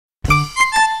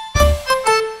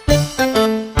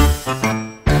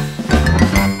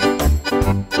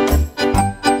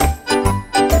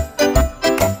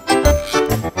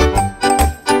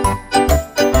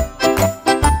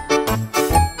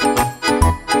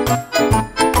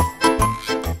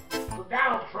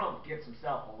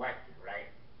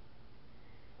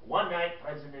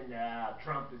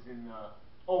the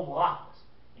Oval Office,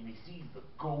 and he sees the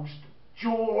ghost of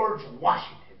George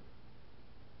Washington.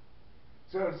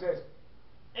 So he says,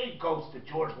 "Hey, ghost of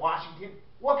George Washington,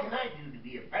 what can I do to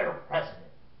be a better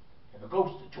president?" And the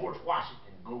ghost of George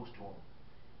Washington goes to him.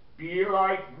 "Be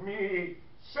like me.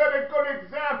 Set a good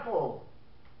example."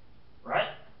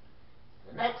 Right?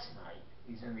 The next night,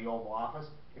 he's in the Oval Office,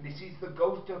 and he sees the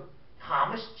ghost of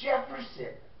Thomas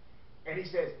Jefferson. And he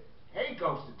says, "Hey,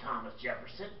 ghost of Thomas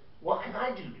Jefferson, what can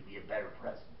I do to be a better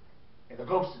president?" And the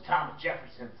ghost of Thomas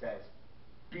Jefferson says,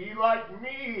 "Be like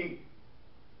me.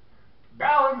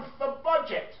 Balance the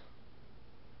budget."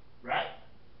 Right?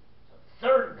 So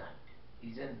third night,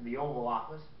 he's in the Oval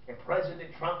Office, and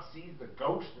President Trump sees the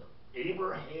ghost of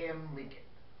Abraham Lincoln.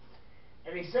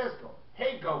 And he says to him,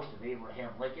 "Hey, ghost of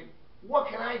Abraham Lincoln, what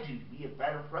can I do to be a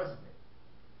better president?"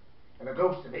 And the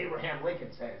ghost of Abraham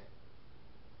Lincoln says,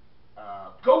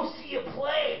 "Go see a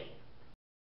play."